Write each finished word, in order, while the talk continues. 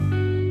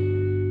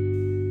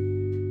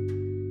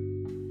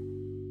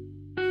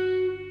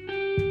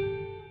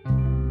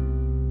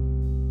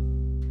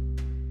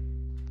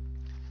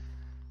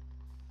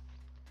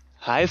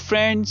Hi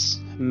friends,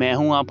 मैं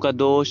हूं आपका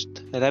दोस्त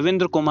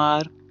रविंद्र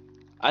कुमार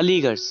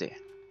अलीगढ़ से।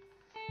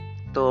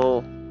 तो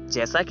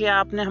जैसा कि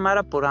आपने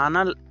हमारा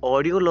पुराना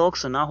ऑडियो लॉग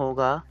सुना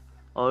होगा,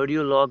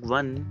 ऑडियो लॉग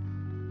 1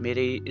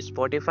 मेरे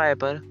स्पॉटिफाई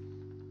पर,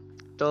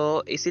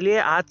 तो इसीलिए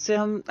आज से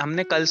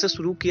हमने कल से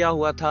शुरू किया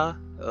हुआ था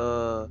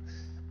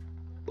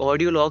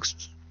ऑडियो लॉग्स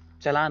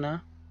चलाना।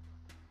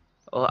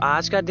 और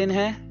आज का दिन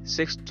है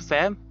 6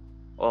 फेब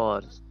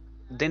और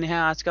दिन है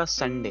आज का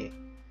संडे।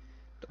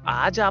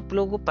 आज आप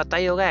लोगों को पता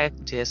ही होगा,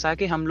 जैसा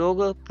कि हम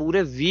लोग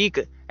पूरे वीक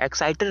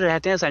एक्साइटेड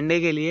रहते हैं संडे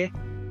के लिए,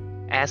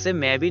 ऐसे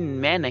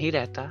मैं नहीं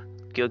रहता,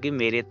 क्योंकि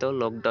मेरे तो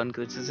लॉकडाउन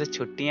की वजह से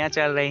छुट्टियां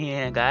चल रही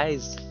हैं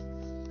गाइस।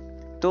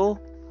 तो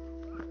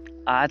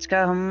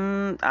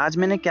आज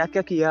मैंने क्या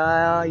क्या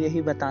किया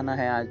यही बताना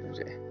है आज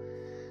मुझे।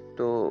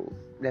 तो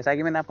जैसा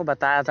कि मैंने आपको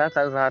बताया था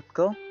कल रात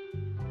को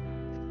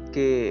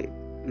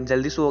कि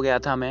जल्दी सो गया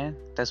था मैं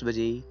 10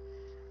 बजे ही,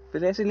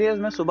 फिर इसलिए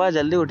मैं सुबह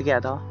जल्दी उठ गया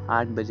था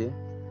 8 बजे।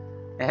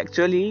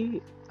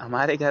 एक्चुअली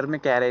हमारे घर में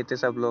कह रहे थे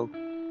सब लोग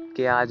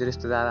कि आज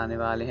रिश्तेदार आने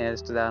वाले हैं,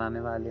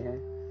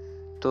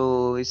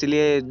 तो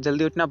इसलिए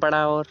जल्दी उठना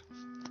पड़ा। और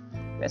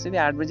वैसे भी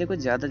 8 बजे कुछ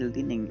ज़्यादा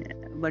जल्दी नहीं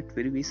है, बट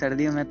फिर भी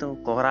सर्दियों में तो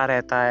कोहरा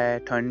रहता है,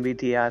 ठंड भी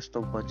थी आज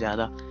तो बहुत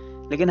ज़्यादा।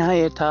 लेकिन हाँ,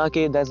 ये था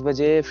कि 10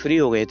 बजे फ्री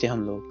हो गए थे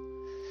हम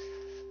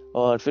लोग।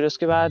 और फिर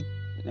उसके बाद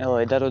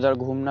इधर उधर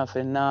घूमना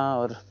फिरना,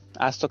 और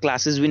आज तो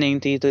क्लासेस भी नहीं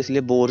थी तो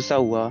इसलिए बोर सा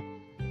हुआ।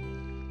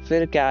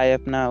 फिर क्या है,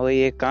 अपना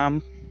वही एक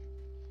काम,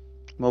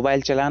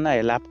 मोबाइल चलाना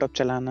या लैपटॉप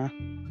चलाना।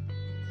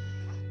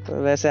 तो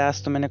वैसे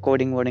आज तो मैंने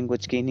कोडिंग वोडिंग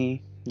कुछ की नहीं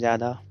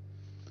ज़्यादा,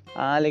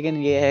 हाँ, लेकिन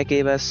ये है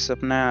कि बस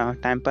अपना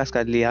टाइम पास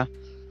कर लिया।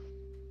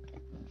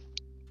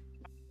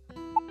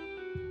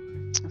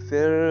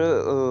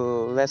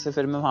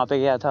 फिर मैं वहाँ पे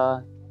गया था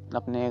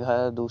अपने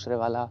घर दूसरे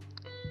वाला।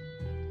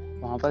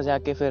 वहाँ पर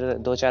जाके फिर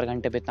 2-4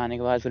 घंटे बिताने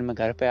के बाद फिर मैं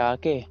घर पे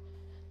आके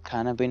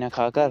खाना पीना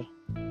खाकर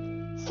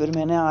फिर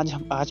मैंने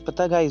आज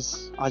पता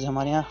गाइस, आज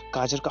हमारे यहाँ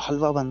गाजर का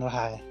हलवा बन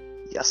रहा है।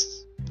 यस,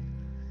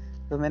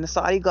 तो मैंने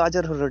सारी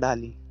गाजर हुर्र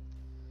डाली।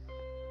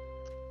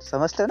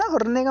 समझते हो ना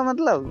हुर्रने का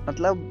मतलब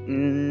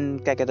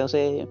क्या कहते हैं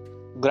उसे,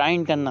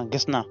 ग्राइंड करना,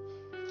 घिसना।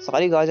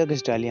 सारी गाजर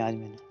घिस डाली आज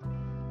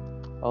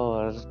मैंने।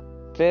 और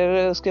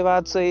फिर उसके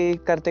बाद से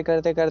करते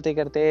करते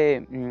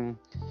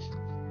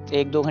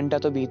 1-2 घंटा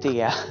तो बीत ही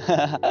गया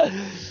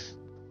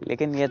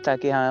लेकिन ये था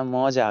कि हाँ,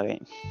 मौज आ गई।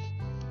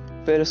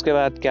 फिर उसके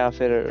बाद क्या,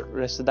 फिर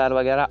रिश्तेदार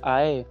वगैरह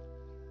आए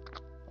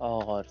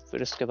और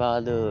फिर उसके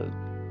बाद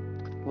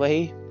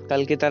वही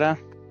कल की तरह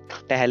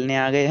टहलने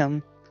आ गए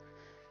हम।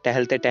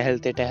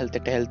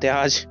 टहलते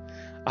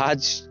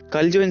आज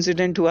कल जो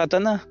इंसिडेंट हुआ था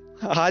ना,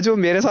 आज वो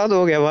मेरे साथ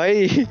हो गया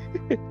भाई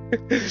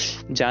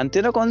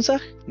जानते ना कौन सा?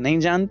 नहीं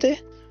जानते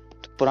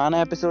तो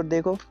पुराना एपिसोड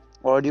देखो,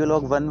 ऑडियो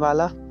लॉग 1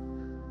 वाला,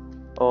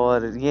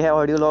 और ये है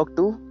ऑडियो लॉग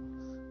 2।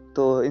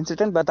 तो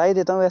इंसिडेंट बता ही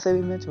देता हूँ, वैसे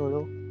भी मैं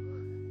छोड़ो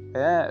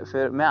है।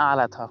 फिर मैं आ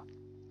रहा था,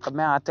 अब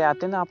मैं आते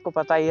आते ना, आपको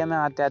पता ही है, मैं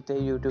आते आते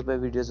यूट्यूब पे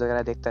वीडियोस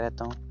वगैरह देखता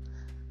रहता हूँ।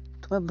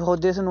 तो मैं बहुत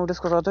देर से नोटिस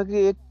कर रहा था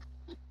कि एक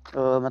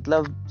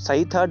मतलब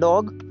सही था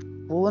डॉग,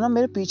 वो ना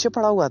मेरे पीछे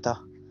पड़ा हुआ था।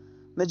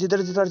 मैं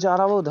जिधर जा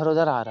रहा वो उधर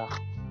उधर आ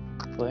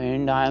रहा,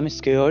 एंड आई एम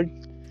स्केयर्ड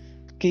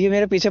कि ये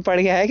मेरे पीछे पड़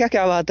गया है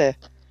क्या बात है।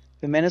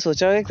 फिर मैंने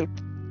सोचा कि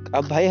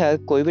अब भाई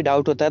कोई भी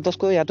डाउट होता है तो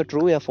उसको या तो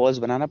ट्रू या फॉल्स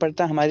बनाना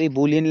पड़ता है हमारी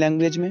बूलियन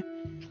लैंग्वेज में।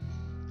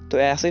 तो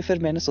ऐसे ही फिर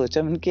मैंने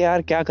सोचा कि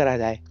यार क्या करा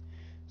जाए।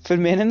 फिर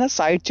मैंने ना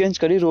साइड चेंज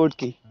करी रोड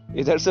की,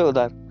 इधर से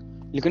उधर,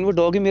 लेकिन वो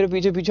डॉग ही मेरे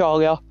पीछे पीछे आ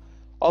गया।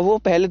 और वो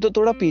पहले तो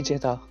थोड़ा पीछे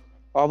था,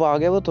 अब आ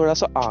गया वो थोड़ा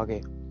सा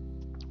आगे,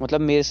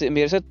 मतलब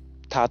मेरे से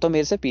था तो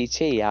मेरे से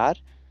पीछे यार,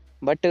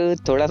 बट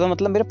थोड़ा सा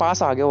मतलब मेरे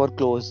पास आ गया और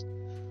close.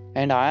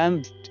 And I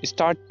am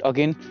start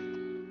again,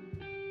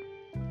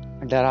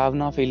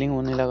 डरावना फीलिंग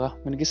होने लगा,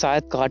 मैंने कि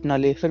शायद काट ना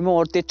ले। फिर मैं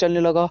और तेज चलने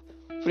लगा,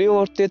 फिर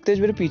और तेज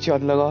मेरे पीछे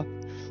आने लगा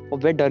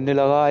और मैं डरने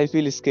लगा। I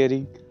feel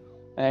scary.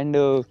 एंड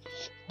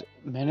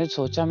मैंने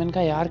सोचा, मैंने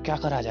कहा यार क्या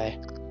करा जाए।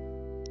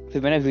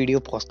 फिर मैंने वीडियो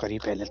पॉज करी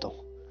पहले तो,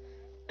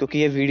 क्योंकि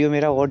ये वीडियो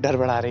मेरा और डर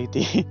बढ़ा रही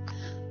थी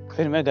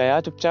फिर मैं गया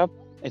चुपचाप,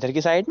 इधर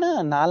की साइड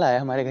ना नाला है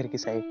हमारे घर की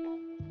साइड,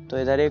 तो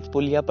इधर एक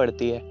पुलिया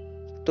पड़ती है,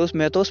 तो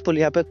मैं तो उस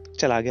पुलिया पे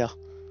चला गया।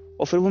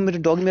 और फिर वो मेरे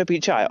डॉग मेरे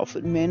पीछे आया, और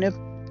फिर मैंने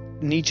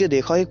नीचे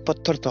देखा एक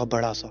पत्थर था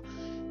बड़ा सा।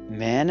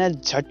 मैंने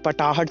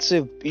झटपटाहट से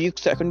 1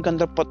 सेकंड के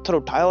अंदर पत्थर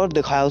उठाया और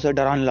दिखाया उसे,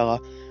 डराने लगा,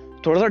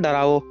 थोड़ा सा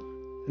डरा वो।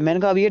 मैंने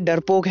कहा अब ये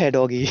डरपोक है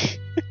डॉगी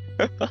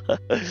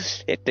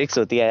एक ट्रिक्स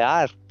होती है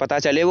यार, पता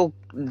चले वो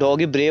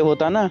डॉगी ब्रेव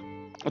होता ना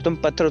और तुम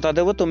पत्थर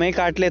उठाते वो तुम्हें ही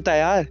काट लेता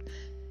यार।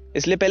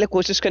 इसलिए पहले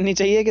कोशिश करनी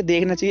चाहिए कि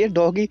देखना चाहिए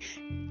डॉगी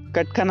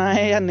कटकना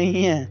है या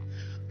नहीं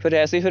है। फिर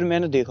ऐसे ही फिर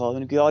मैंने देखा,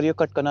 मैंने कहा यार ये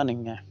कटकना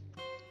नहीं है।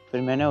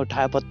 फिर मैंने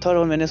उठाया पत्थर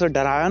और मैंने उसे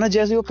डराया ना,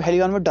 जैसे वो पहली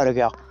बार में डर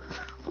गया।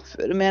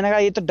 फिर मैंने कहा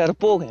ये तो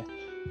डरपोक है।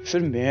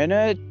 फिर मैंने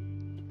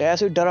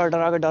ऐसे डरा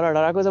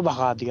के उसे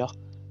भगा दिया।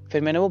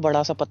 फिर मैंने वो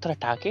बड़ा सा पत्थर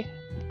हटा के,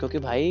 क्योंकि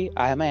भाई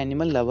I am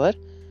animal lover,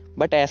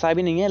 but ऐसा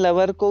भी नहीं है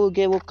लवर को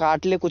कि वो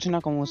काट ले कुछ ना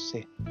कहूँ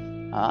उससे,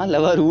 हाँ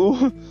लवर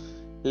हूँ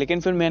लेकिन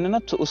फिर मैंने ना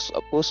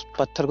उस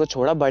पत्थर को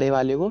छोड़ा, बड़े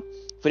वाले को।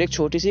 फिर एक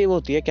छोटी सी वो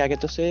होती है, क्या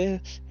कहते हैं उसे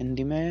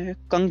हिंदी में,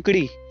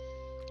 कंकड़ी,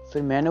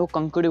 फिर मैंने वो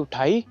कंकड़ी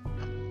उठाई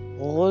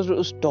और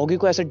उस डॉगी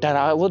को ऐसे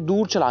डरा, वो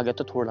दूर चला गया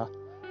था थोड़ा,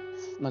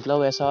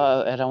 मतलब ऐसा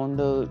अराउंड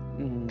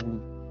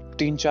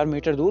 3-4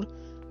 मीटर दूर।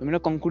 मैंने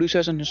कंकड़ी से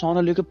ऐसा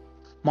निशाना लेके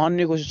मारने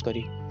की कोशिश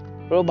करी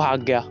और वो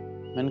भाग गया।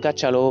 मैंने कहा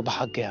चलो वो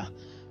भाग गया।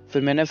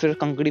 फिर मैंने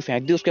कंकड़ी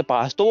फेंक दी उसके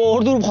पास, तो वो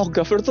और दूर भाग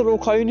गया। फिर तो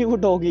रोका ही नहीं वो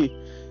डॉगी।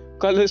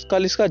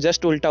 कल इसका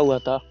जस्ट उल्टा हुआ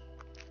था।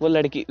 वो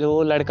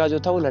लड़का जो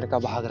था वो लड़का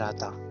भाग रहा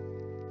था।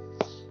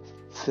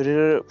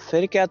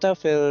 फिर क्या था,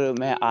 फिर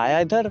मैं आया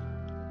इधर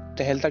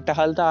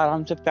टहलता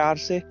आराम से प्यार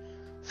से।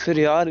 फिर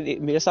यार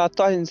मेरे साथ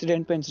तो आज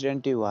इंसिडेंट पे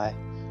इंसिडेंट ही हुआ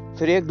है।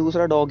 फिर एक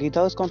दूसरा डॉगी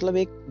था, उसका मतलब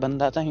एक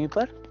बंदा था यहीं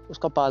पर,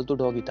 उसका पालतू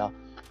डॉगी था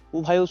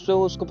वो। भाई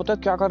उसको पता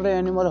क्या कर रहे,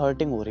 एनिमल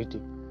हर्टिंग हो रही थी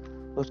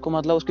उसको,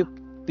 मतलब उसके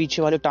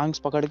पीछे वाले टांग्स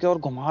पकड़ के और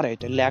घुमा रहे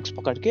थे, लेग्स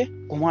पकड़ के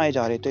घुमाए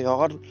जा रहे थे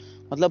यार।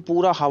 मतलब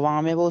पूरा हवा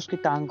में वो उसकी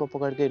टांग को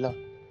पकड़ के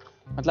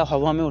मतलब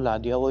हवा में उड़ा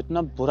दिया। वो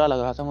इतना बुरा लग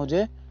रहा था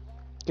मुझे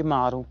कि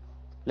मारूं,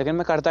 लेकिन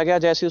मैं करता क्या,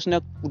 जैसे उसने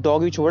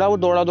डॉगी छोड़ा वो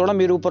दौड़ा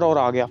मेरे ऊपर और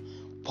आ गया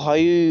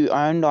भाई।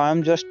 And I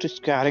am just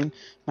scaring.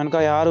 मैंने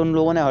कहा यार उन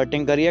लोगों ने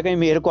हर्टिंग करी है, कहीं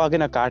मेरे को आगे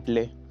ना काट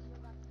ले।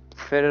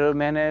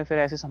 फिर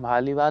ऐसे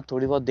संभाली बात,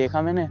 थोड़ी बहुत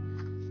देखा मैंने।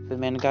 फिर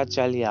मैंने कहा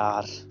चल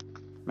यार,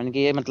 मैंने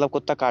कहा ये मतलब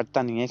कुत्ता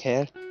काटता नहीं है।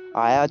 खैर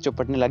आया,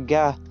 चुपटने लग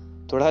गया,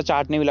 थोड़ा सा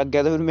चाटने भी लग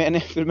गया। तो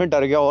फिर मैं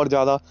डर गया और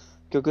ज़्यादा,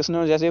 क्योंकि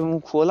उसने जैसे मुंह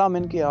खोला,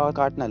 मैंने कहा यार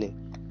काट ना ले।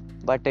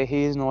 But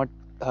he is not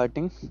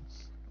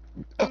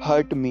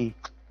hurt me.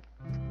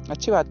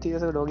 अच्छी बात थी,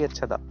 जैसे डॉगी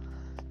अच्छा था।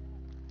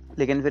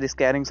 लेकिन फिर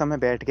स्कैरिंग सा मैं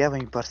बैठ गया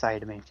वहीं पर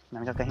साइड में।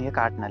 मैंने कहा कहीं ये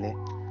काट ना ले।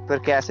 फिर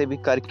कैसे भी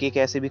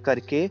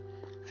करके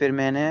फिर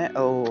मैंने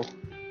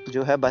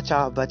जो है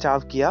बचाव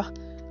किया।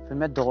 फिर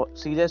मैं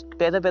सीधे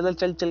पैदल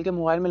चल के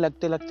मोबाइल में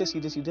लगते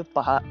सीधे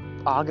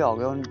आगे हो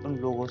गया उन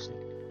लोगों से।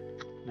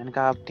 मैंने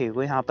कहा आप ठीक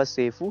हो, यहाँ पर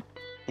सेफ हूँ,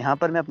 यहाँ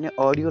पर मैं अपने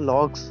ऑडियो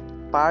लॉग्स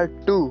पार्ट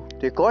 2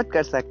 रिकॉर्ड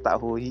कर सकता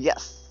हूँ।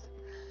 यस।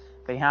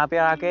 फिर यहाँ पे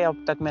आके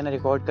अब तक मैंने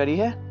रिकॉर्ड करी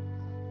है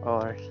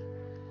और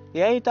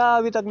यही था।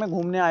 अभी तक मैं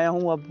घूमने आया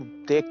हूँ, अब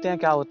देखते हैं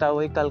क्या होता है।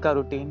 वही कल का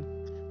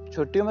रूटीन,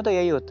 छुट्टियों में तो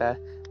यही होता है।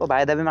 वो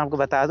बाय द वे मैं आपको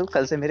बता दूं,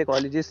 कल से मेरे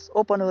कॉलेजेस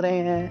ओपन हो रहे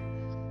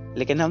हैं,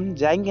 लेकिन हम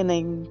जाएंगे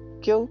नहीं।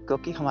 क्यों?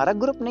 क्योंकि हमारा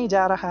ग्रुप नहीं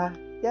जा रहा।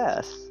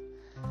 यस।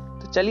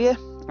 तो चलिए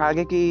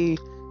आगे की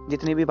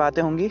जितनी भी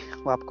बातें होंगी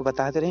वो आपको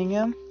बताते रहेंगे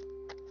हम।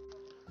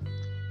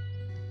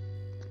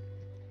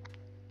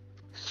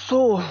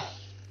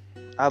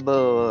 अब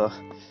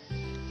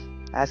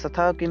ऐसा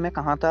था कि मैं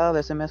कहाँ था,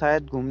 वैसे मैं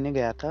शायद घूमने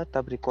गया था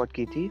तब रिकॉर्ड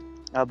की थी।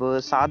 अब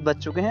 7 बज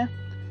चुके हैं।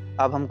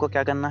 अब हमको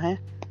क्या करना है,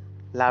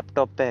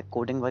 लैपटॉप पे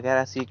कोडिंग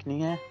वगैरह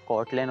सीखनी है।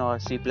 कोटलिन और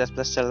C++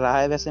 चल रहा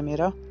है वैसे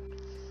मेरा।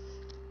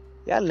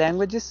 यार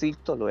लैंग्वेजेस सीख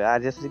तो लो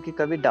यार, जैसे कि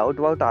कभी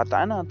डाउट आता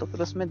है ना, तो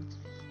फिर उसमें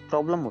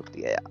प्रॉब्लम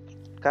होती है यार,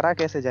 करा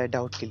कैसे जाए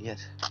डाउट क्लियर।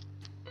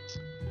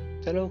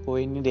 चलो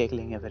कोई नहीं, देख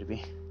लेंगे फिर भी।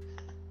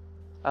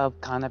 अब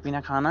खाना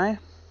पीना खाना है।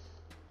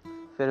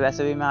 फिर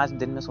वैसे भी मैं आज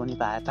दिन में सो नहीं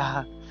पाया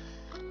था,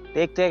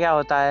 देखते हैं क्या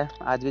होता है।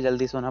 आज भी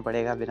जल्दी सोना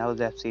पड़ेगा बिना उस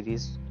वेब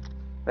सीरीज।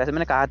 वैसे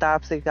मैंने कहा था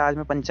आपसे कि आज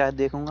मैं पंचायत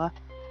देखूंगा,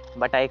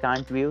 बट आई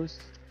कांट व्यूज।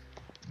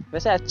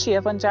 वैसे अच्छी है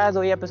पंचायत,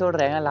 2 एपिसोड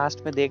रहेगा,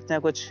 लास्ट में देखते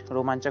हैं कुछ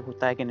रोमांचक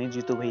होता है कि नहीं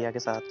जीतू भैया के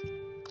साथ।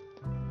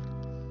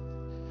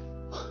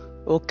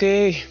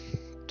 ओके,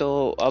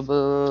 तो अब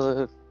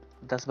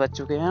 10 बज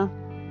चुके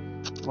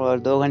हैं और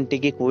 2 घंटे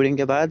की कोडिंग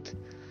के बाद,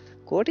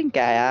 कोडिंग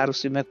क्या है यार,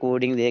 उसी में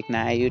कोडिंग देखना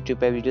है, यूट्यूब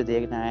पे वीडियो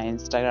देखना है,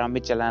 इंस्टाग्राम भी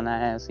चलाना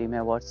है, उसी में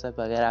व्हाट्सएप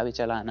वगैरह भी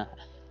चलाना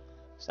है।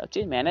 सब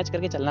चीज़ मैनेज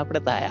करके चलना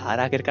पड़ता है यार।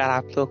 आखिरकार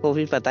आप लोगों को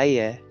भी पता ही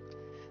है,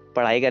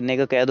 पढ़ाई करने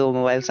को कह दो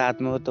मोबाइल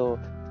साथ में हो तो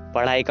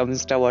पढ़ाई कम,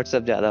 इंस्टा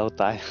व्हाट्सएप ज़्यादा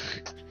होता है।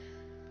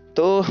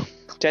 तो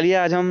चलिए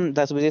आज हम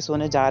 10 बजे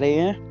सोने जा रहे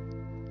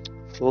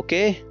हैं।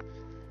 Okay,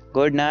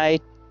 good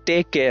night,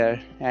 take care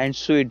and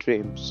sweet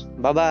dreams,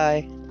 bye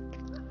bye.